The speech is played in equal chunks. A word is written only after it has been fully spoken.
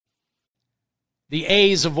The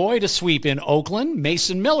A's avoid a sweep in Oakland.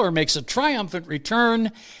 Mason Miller makes a triumphant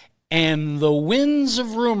return. And the winds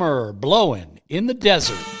of rumor blowing in the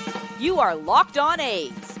desert. You are Locked On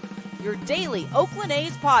A's, your daily Oakland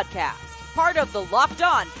A's podcast. Part of the Locked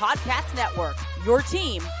On Podcast Network, your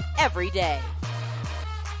team every day.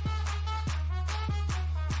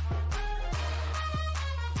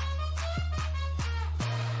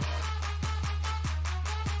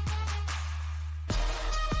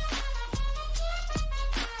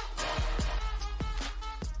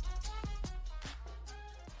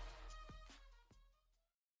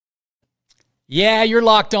 Yeah, you're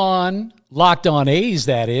locked on A's,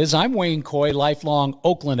 that is. I'm Wayne Coy, lifelong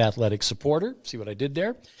Oakland Athletics supporter. See what I did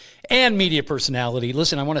there? And media personality.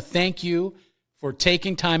 Listen, I want to thank you for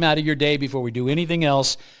taking time out of your day before we do anything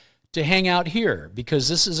else to hang out here, because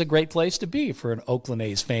this is a great place to be for an Oakland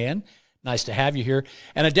A's fan. Nice to have you here.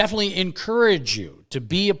 And I definitely encourage you to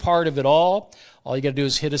be a part of it all. All you got to do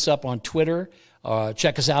is hit us up on Twitter.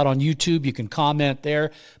 Check us out on YouTube. You can comment there.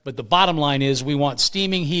 But the bottom line is we want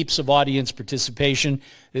steaming heaps of audience participation.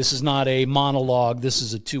 This is not a monologue. This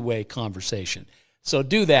is a two-way conversation. So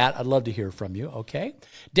do that. I'd love to hear from you, okay?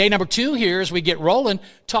 Day number 2 here as we get rolling,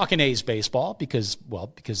 talking A's baseball because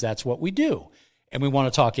that's what we do. And we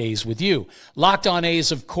want to talk A's with you. Locked On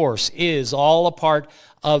A's, of course, is all a part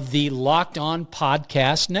of the Locked On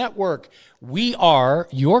Podcast Network. We are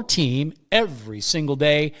your team every single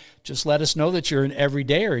day. Just let us know that you're an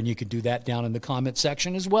everydayer, and you can do that down in the comment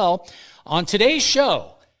section as well. On today's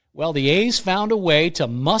show, well, the A's found a way to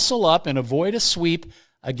muscle up and avoid a sweep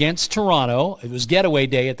against Toronto. It was Getaway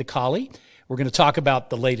Day at the Collie. We're going to talk about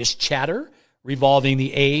the latest chatter revolving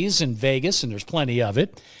the A's in Vegas, and there's plenty of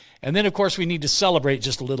it. And then, of course, we need to celebrate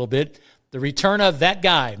just a little bit the return of that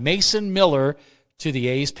guy, Mason Miller, to the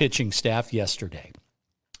A's pitching staff yesterday.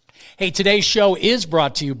 Hey, today's show is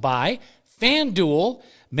brought to you by FanDuel.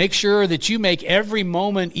 Make sure that you make every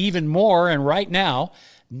moment even more. And right now,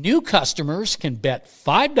 new customers can bet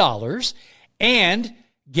 $5 and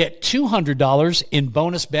get $200 in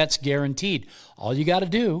bonus bets guaranteed. All you got to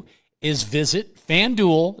do is visit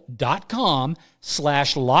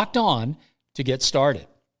FanDuel.com/lockedon to get started.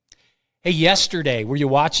 Hey, yesterday, were you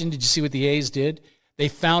watching? Did you see what the A's did? They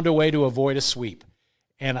found a way to avoid a sweep.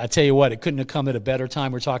 And I tell you what, it couldn't have come at a better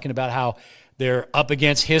time. We're talking about how they're up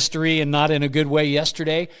against history and not in a good way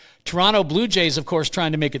yesterday. Toronto Blue Jays, of course,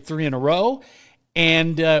 trying to make it 3 in a row.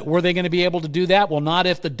 And were they going to be able to do that? Well, not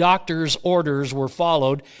if the doctor's orders were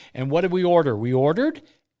followed. And what did we order? We ordered,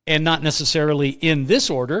 and not necessarily in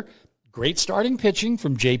this order, great starting pitching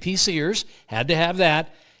from J.P. Sears. Had to have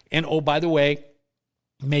that. And, oh, by the way,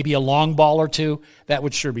 maybe a long ball or two. That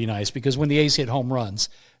would sure be nice, because when the A's hit home runs,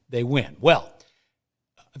 they win. Well,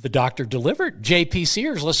 the doctor delivered. J.P.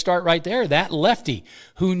 Sears, let's start right there. That lefty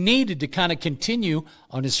who needed to kind of continue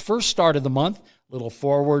on his first start of the month, little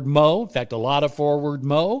forward mo, in fact, a lot of forward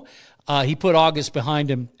mo. He put August behind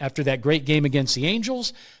him after that great game against the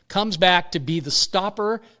Angels, comes back to be the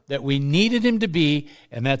stopper that we needed him to be,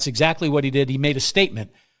 and that's exactly what he did. He made a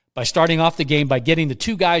statement by starting off the game by getting the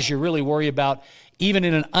two guys you really worry about, even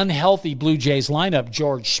in an unhealthy Blue Jays lineup,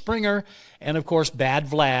 George Springer and, of course, bad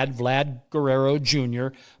Vlad Guerrero Jr.,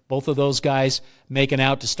 both of those guys making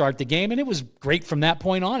out to start the game. And it was great from that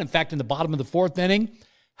point on. In fact, in the bottom of the 4th inning,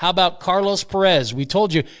 how about Carlos Perez? We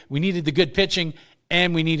told you we needed the good pitching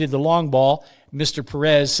and we needed the long ball. Mr.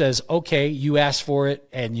 Perez says, okay, you asked for it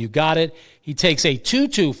and you got it. He takes a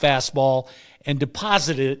 2-2 fastball and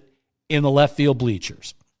deposits it in the left field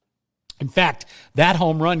bleachers. In fact, that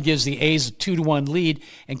home run gives the A's a 2-1 lead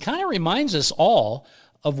and kind of reminds us all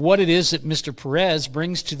of what it is that Mr. Perez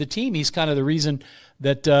brings to the team. He's kind of the reason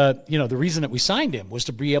that, the reason that we signed him was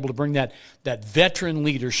to be able to bring that veteran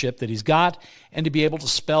leadership that he's got and to be able to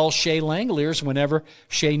spell Shea Langoliers whenever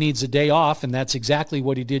Shea needs a day off, and that's exactly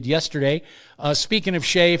what he did yesterday. Speaking of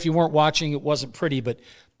Shea, if you weren't watching, it wasn't pretty, but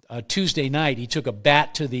Tuesday night he took a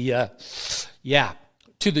bat to the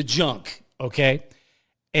junk, okay?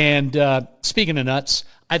 And speaking of nuts,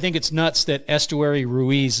 I think it's nuts that Estuary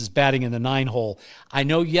Ruiz is batting in the 9-hole. I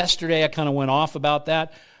know yesterday I kind of went off about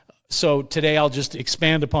that, so today I'll just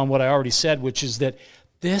expand upon what I already said, which is that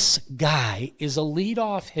this guy is a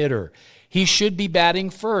leadoff hitter. He should be batting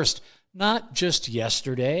first, not just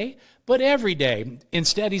yesterday, but every day.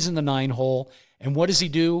 Instead, he's in the 9-hole, and what does he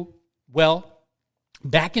do? Well,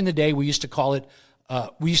 back in the day, we used to call it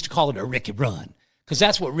a Ricky run, because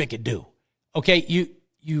that's what Ricky do. Okay,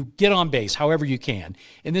 you get on base however you can.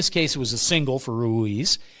 In this case, it was a single for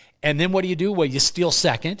Ruiz. And then what do? Well, you steal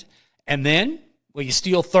second. And then, you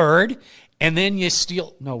steal third. And then he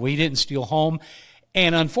didn't steal home.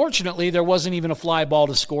 And unfortunately, there wasn't even a fly ball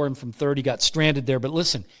to score him from third. He got stranded there. But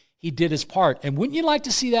listen, he did his part. And wouldn't you like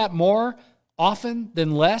to see that more often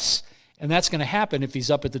than less? And that's going to happen if he's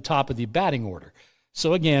up at the top of the batting order.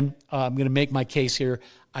 So again, I'm going to make my case here.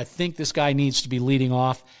 I think this guy needs to be leading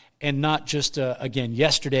off, and not just, again,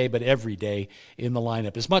 yesterday, but every day in the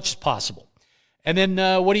lineup as much as possible. And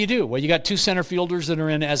then what do? Well, you got two center fielders that are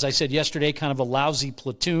in, as I said yesterday, kind of a lousy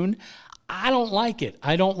platoon. I don't like it.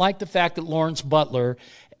 I don't like the fact that Lawrence Butler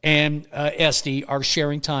and Esty are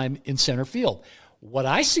sharing time in center field. What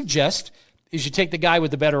I suggest is you take the guy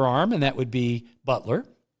with the better arm, and that would be Butler,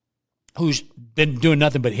 who's been doing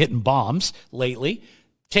nothing but hitting bombs lately,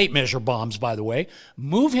 tape measure bombs, by the way.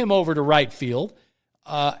 Move him over to right field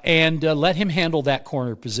and let him handle that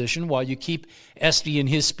corner position while you keep Esty and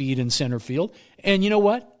his speed in center field. And you know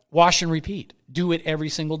what? Wash and repeat. Do it every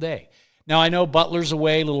single day. Now, I know Butler's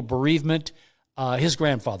away, a little bereavement. His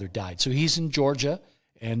grandfather died, so he's in Georgia,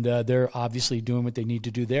 and they're obviously doing what they need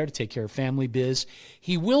to do there to take care of family biz.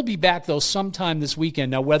 He will be back, though, sometime this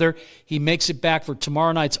weekend. Now, whether he makes it back for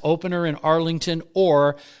tomorrow night's opener in Arlington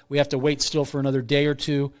or we have to wait still for another day or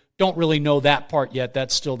two, don't really know that part yet.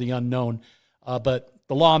 That's still the unknown. But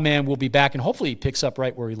the lawman will be back, and hopefully he picks up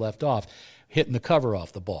right where he left off, hitting the cover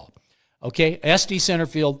off the ball. Okay, SD center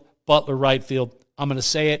field, Butler right field. I'm going to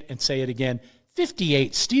say it and say it again.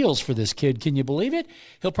 58 steals for this kid. Can you believe it?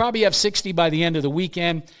 He'll probably have 60 by the end of the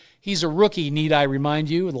weekend. He's a rookie, need I remind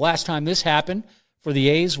you. The last time this happened for the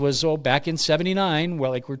A's was back in 79,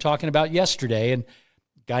 well, like we were talking about yesterday, and a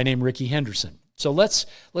guy named Ricky Henderson. So let's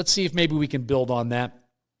see if maybe we can build on that.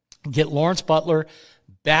 Get Lawrence Butler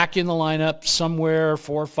back in the lineup somewhere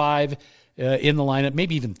 4 or 5 in the lineup,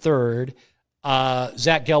 maybe even third.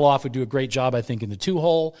 Zach Geloff would do a great job, I think, in the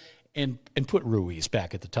 2-hole. And put Ruiz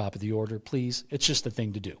back at the top of the order, please. It's just the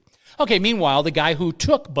thing to do. Okay, meanwhile, the guy who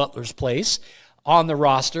took Butler's place on the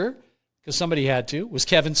roster, because somebody had to, was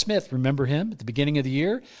Kevin Smith. Remember him at the beginning of the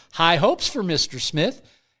year? High hopes for Mr. Smith.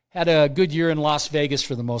 Had a good year in Las Vegas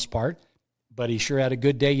for the most part, but he sure had a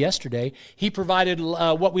good day yesterday. He provided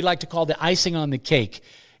what we like to call the icing on the cake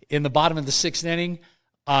in the bottom of the 6th inning.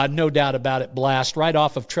 No doubt about it, blast right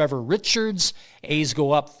off of Trevor Richards. A's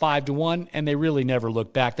go up 5-1, and they really never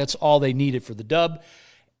look back. That's all they needed for the dub.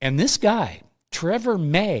 And this guy, Trevor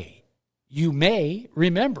May, you may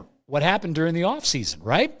remember what happened during the offseason,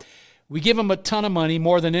 right? We give him a ton of money,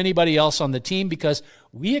 more than anybody else on the team, because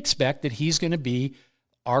we expect that he's going to be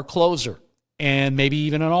our closer and maybe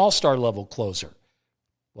even an all-star level closer.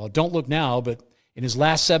 Well, don't look now, but in his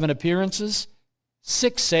last 7 appearances,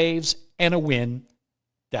 6 saves and a win.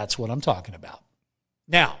 That's what I'm talking about.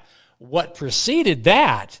 Now, what preceded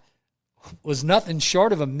that was nothing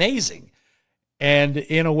short of amazing. And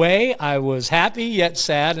in a way, I was happy yet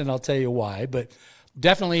sad, and I'll tell you why, but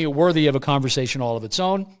definitely worthy of a conversation all of its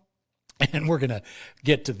own, and we're going to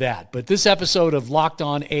get to that. But this episode of Locked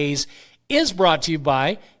On A's is brought to you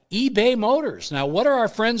by eBay Motors. Now, what are our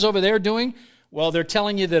friends over there doing? Well, they're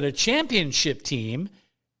telling you that a championship team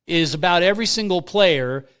is about every single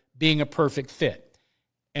player being a perfect fit.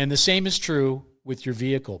 And the same is true with your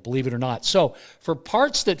vehicle, believe it or not. So for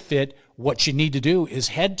parts that fit, what you need to do is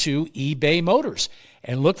head to eBay Motors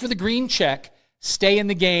and look for the green check. Stay in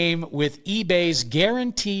the game with eBay's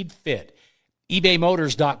Guaranteed Fit.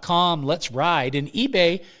 ebaymotors.com. Let's ride. And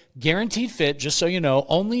eBay Guaranteed Fit, just so you know,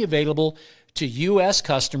 only available to U.S.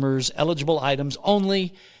 customers, eligible items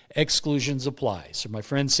only, exclusions apply. So my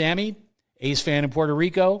friend Sammy, A's fan in Puerto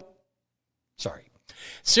Rico, sorry.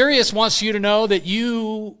 Sirius wants you to know that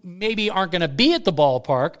you maybe aren't going to be at the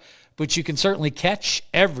ballpark, but you can certainly catch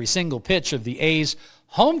every single pitch of the A's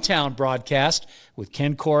hometown broadcast with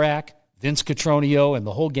Ken Korak, Vince Cotroneo, and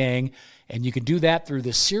the whole gang. And you can do that through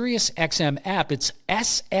the Sirius XM app. It's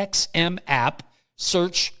SXM app.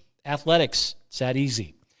 Search Athletics. It's that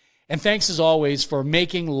easy. And thanks, as always, for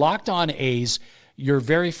making Locked On A's your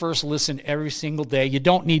very first listen every single day. You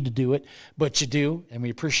don't need to do it, but you do, and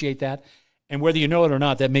we appreciate that. And whether you know it or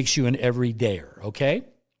not, that makes you an everydayer, okay?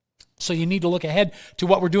 So you need to look ahead to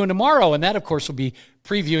what we're doing tomorrow, and that, of course, will be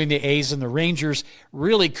previewing the A's and the Rangers.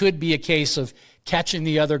 Really could be a case of catching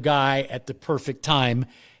the other guy at the perfect time.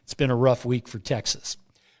 It's been a rough week for Texas.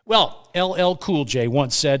 Well, LL Cool J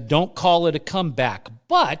once said, don't call it a comeback.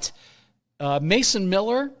 But Mason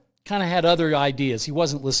Miller kind of had other ideas. He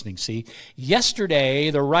wasn't listening, see?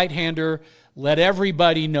 Yesterday, the right-hander let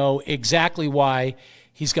everybody know exactly why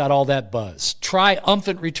he's got all that buzz.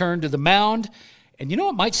 Triumphant return to the mound. And you know,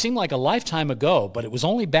 it might seem like a lifetime ago, but it was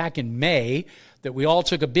only back in May that we all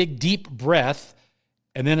took a big, deep breath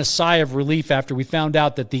and then a sigh of relief after we found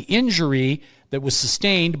out that the injury that was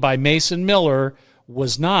sustained by Mason Miller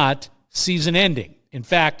was not season-ending. In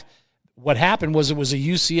fact, what happened was it was a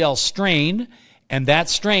UCL strain, and that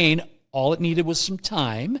strain, all it needed was some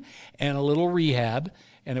time and a little rehab,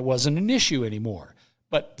 and it wasn't an issue anymore.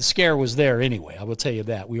 But the scare was there anyway, I will tell you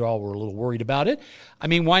that. We all were a little worried about it. I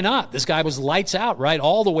mean, why not? This guy was lights out, right,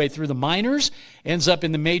 all the way through the minors, ends up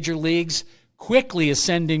in the major leagues, quickly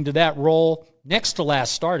ascending to that role next to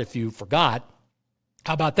last start, if you forgot.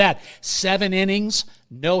 How about that? 7 innings,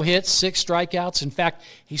 no hits, 6 strikeouts. In fact,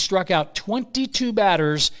 he struck out 22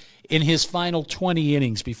 batters in his final 20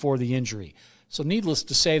 innings before the injury. So needless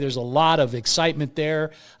to say, there's a lot of excitement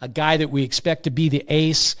there, a guy that we expect to be the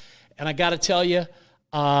ace. And I got to tell you,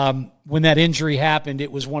 when that injury happened,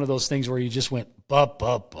 it was one of those things where you just went,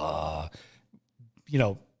 you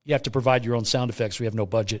know, you have to provide your own sound effects. We have no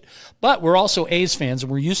budget. But we're also A's fans,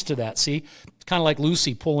 and we're used to that. See, it's kind of like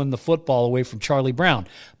Lucy pulling the football away from Charlie Brown.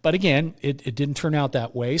 But again, it didn't turn out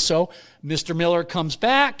that way. So Mr. Miller comes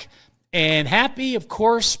back, and happy, of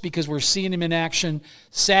course, because we're seeing him in action.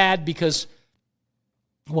 Sad because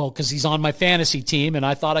he's on my fantasy team, and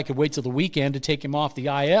I thought I could wait till the weekend to take him off the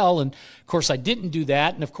IL, and of course I didn't do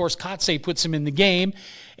that, and of course Kotsay puts him in the game,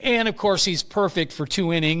 and of course he's perfect for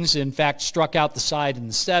 2 innings, in fact struck out the side in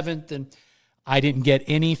the 7th, and I didn't get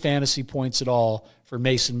any fantasy points at all for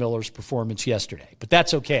Mason Miller's performance yesterday, but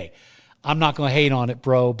that's okay. I'm not going to hate on it,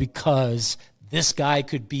 bro, because this guy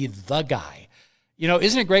could be the guy. You know,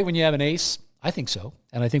 isn't it great when you have an ace? I think so,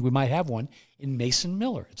 and I think we might have one in Mason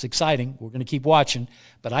Miller. It's exciting. We're going to keep watching,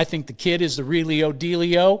 but I think the kid is the realio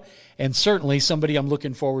dealio, and certainly somebody I'm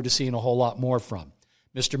looking forward to seeing a whole lot more from.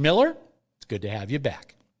 Mr. Miller, it's good to have you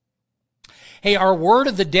back. Hey, our word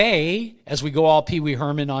of the day, as we go all Pee Wee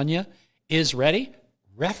Herman on you, is ready?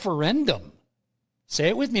 Referendum. Say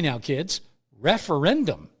it with me now, kids.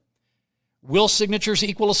 Referendum. Will signatures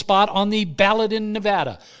equal a spot on the ballot in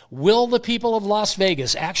Nevada? Will the people of Las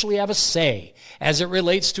Vegas actually have a say as it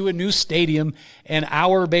relates to a new stadium and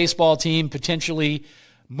our baseball team potentially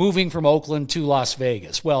moving from Oakland to Las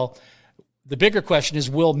Vegas? Well, the bigger question is,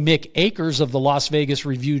 will Mick Akers of the Las Vegas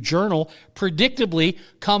Review-Journal predictably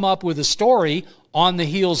come up with a story on the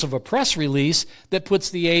heels of a press release that puts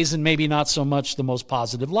the A's in maybe not so much the most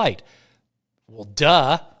positive light? Well,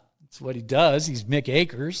 duh. That's what he does. He's Mick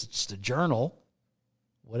Akers. It's the Journal.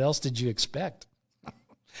 What else did you expect?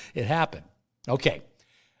 It happened. Okay.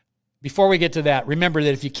 Before we get to that, remember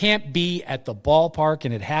that if you can't be at the ballpark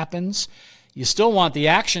and it happens, you still want the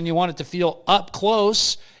action. You want it to feel up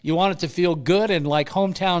close. You want it to feel good and like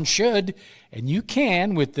hometown should. And you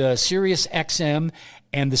can with the SiriusXM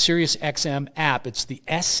and the SiriusXM app. It's the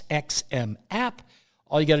SXM app.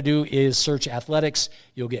 All you got to do is search athletics.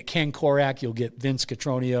 You'll get Ken Korak. You'll get Vince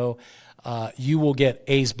Cotroneo. You will get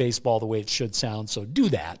A's baseball the way it should sound. So do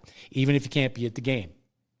that, even if you can't be at the game.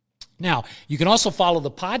 Now, you can also follow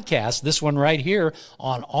the podcast, this one right here,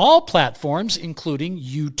 on all platforms, including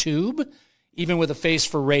YouTube, even with a face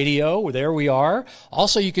for radio. There we are.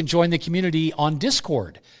 Also, you can join the community on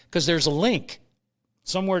Discord because there's a link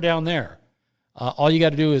somewhere down there. All you got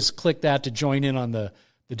to do is click that to join in on the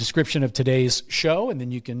description of today's show, and then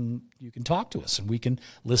you can talk to us, and we can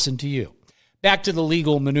listen to you. Back to the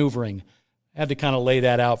legal maneuvering. I had to kind of lay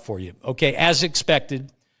that out for you. Okay, as expected,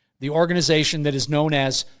 the organization that is known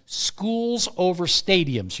as Schools Over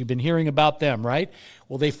Stadiums, you've been hearing about them, right?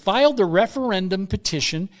 Well, they filed a referendum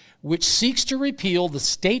petition which seeks to repeal the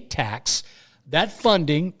state tax, that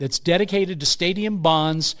funding that's dedicated to stadium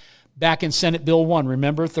bonds back in Senate Bill 1.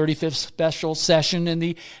 Remember, 35th special session and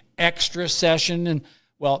the extra session, and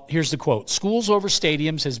well, here's the quote. Schools Over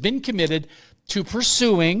Stadiums has been committed to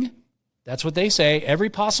pursuing, that's what they say,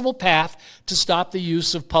 every possible path to stop the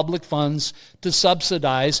use of public funds to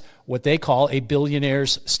subsidize what they call a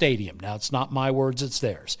billionaire's stadium. Now, it's not my words, it's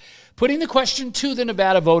theirs. Putting the question to the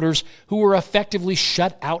Nevada voters who were effectively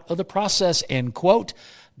shut out of the process, end quote.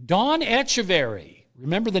 Dawn Echeverry.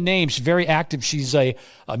 Remember the name. She's very active. She's a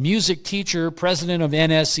music teacher, president of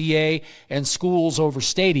NSEA and Schools Over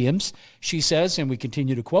Stadiums. She says, and we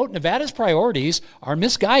continue to quote, Nevada's priorities are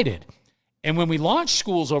misguided. And when we launched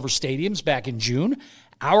Schools Over Stadiums back in June,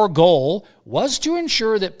 our goal was to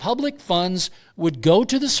ensure that public funds would go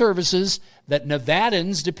to the services that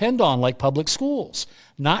Nevadans depend on, like public schools,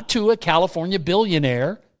 not to a California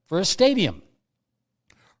billionaire for a stadium.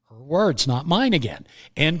 Her words, not mine again.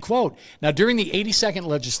 End quote. Now, during the 82nd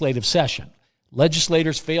legislative session,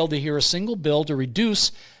 legislators failed to hear a single bill to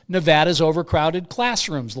reduce Nevada's overcrowded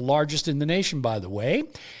classrooms, the largest in the nation, by the way,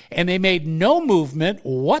 and they made no movement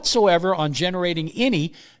whatsoever on generating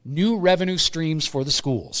any new revenue streams for the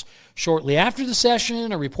schools. Shortly after the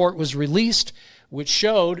session, a report was released which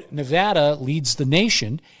showed Nevada leads the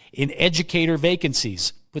nation in educator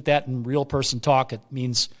vacancies. Put that in real person talk. It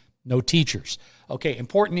means no teachers. Okay,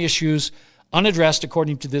 important issues unaddressed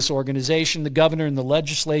according to this organization. The governor and the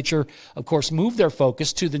legislature, of course, moved their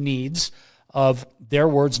focus to the needs of, their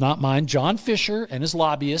words, not mine, John Fisher and his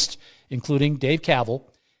lobbyists, including Dave Cavil,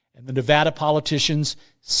 and the Nevada politicians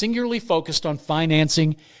singularly focused on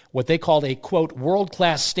financing what they called a, quote,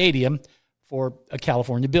 world-class stadium for a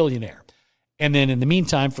California billionaire. And then in the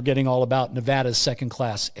meantime, forgetting all about Nevada's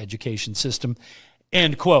second-class education system,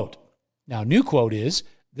 end quote. Now, new quote is,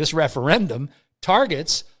 this referendum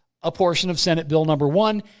targets a portion of Senate Bill number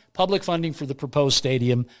 1, public funding for the proposed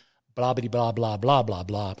stadium, blah, blah, blah, blah, blah, blah,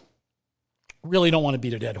 blah. Really don't want to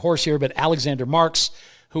beat a dead horse here, but Alexander Marks,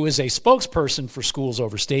 who is a spokesperson for Schools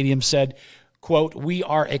Over Stadium, said, quote, we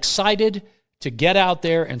are excited to get out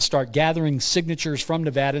there and start gathering signatures from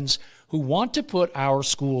Nevadans who want to put our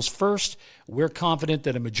schools first. We're confident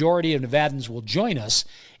that a majority of Nevadans will join us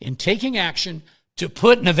in taking action to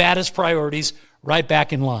put Nevada's priorities right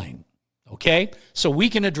back in line. Okay? So we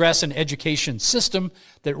can address an education system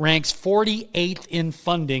that ranks 48th in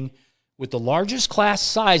funding with the largest class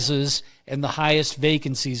sizes and the highest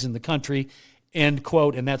vacancies in the country, end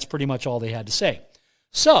quote. And that's pretty much all they had to say.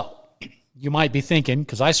 So you might be thinking,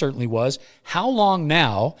 because I certainly was, how long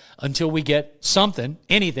now until we get something,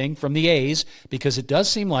 anything from the A's? Because it does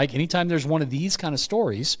seem like anytime there's one of these kind of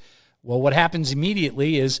stories, well, what happens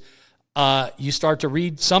immediately is you start to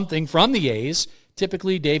read something from the A's,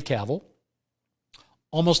 typically Dave Cavil,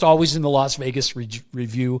 almost always in the Las Vegas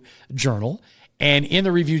Review Journal. And in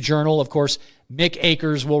the Review Journal, of course, Mick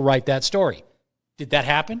Akers will write that story. Did that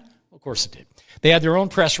happen? Of course it did. They had their own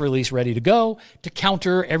press release ready to go to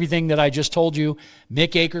counter everything that I just told you.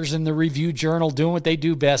 Mick Akers and the Review Journal doing what they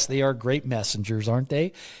do best. They are great messengers, aren't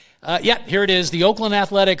they? Here it is. The Oakland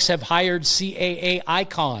Athletics have hired CAA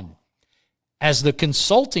Icon as the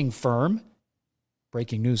consulting firm,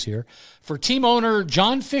 breaking news here, for team owner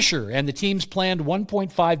John Fisher and the team's planned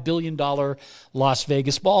 $1.5 billion Las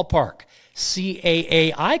Vegas ballpark.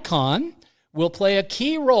 CAA Icon will play a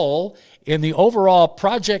key role in the overall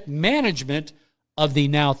project management of the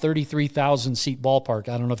now 33,000-seat ballpark.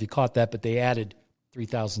 I don't know if you caught that, but they added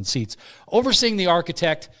 3,000 seats. Overseeing the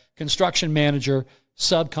architect, construction manager,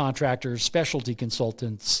 subcontractors, specialty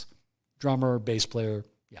consultants, drummer, bass player,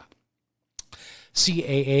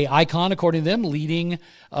 CAA Icon, according to them, leading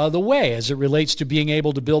the way as it relates to being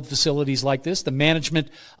able to build facilities like this. The management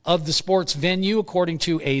of the sports venue, according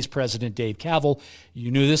to A's president Dave Cavil.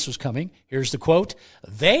 You knew this was coming. Here's the quote.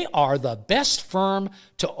 They are the best firm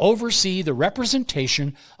to oversee the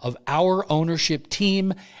representation of our ownership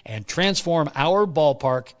team and transform our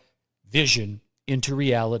ballpark vision into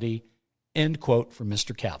reality, end quote from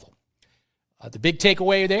Mr. Cavil. The big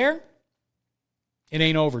takeaway there, it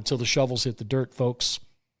ain't over till the shovels hit the dirt, folks.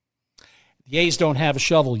 The A's don't have a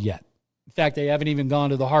shovel yet. In fact, they haven't even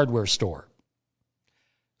gone to the hardware store.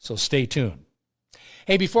 So stay tuned.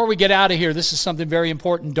 Hey, before we get out of here, this is something very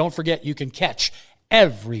important. Don't forget you can catch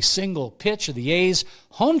every single pitch of the A's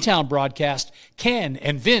hometown broadcast, Ken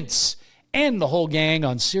and Vince and the whole gang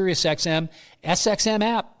on SiriusXM, SXM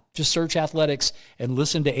app. Just search athletics and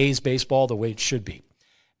listen to A's baseball the way it should be.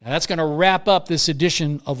 Now that's going to wrap up this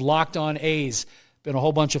edition of Locked On A's. Been a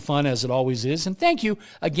whole bunch of fun, as it always is. And thank you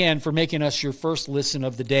again for making us your first listen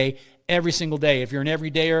of the day every single day. If you're an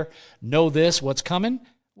everydayer, know this, what's coming?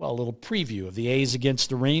 Well, a little preview of the A's against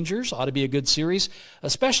the Rangers. Ought to be a good series,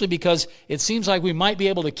 especially because it seems like we might be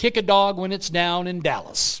able to kick a dog when it's down in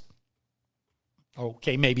Dallas.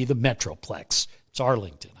 Okay, maybe the Metroplex. It's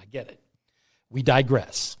Arlington. I get it. We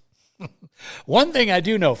digress. One thing I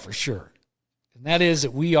do know for sure, and that is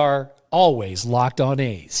that we are always locked on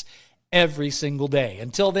A's. Every single day.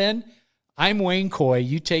 Until then, I'm Wayne Coy.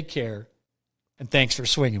 You take care, and thanks for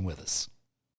swinging with us.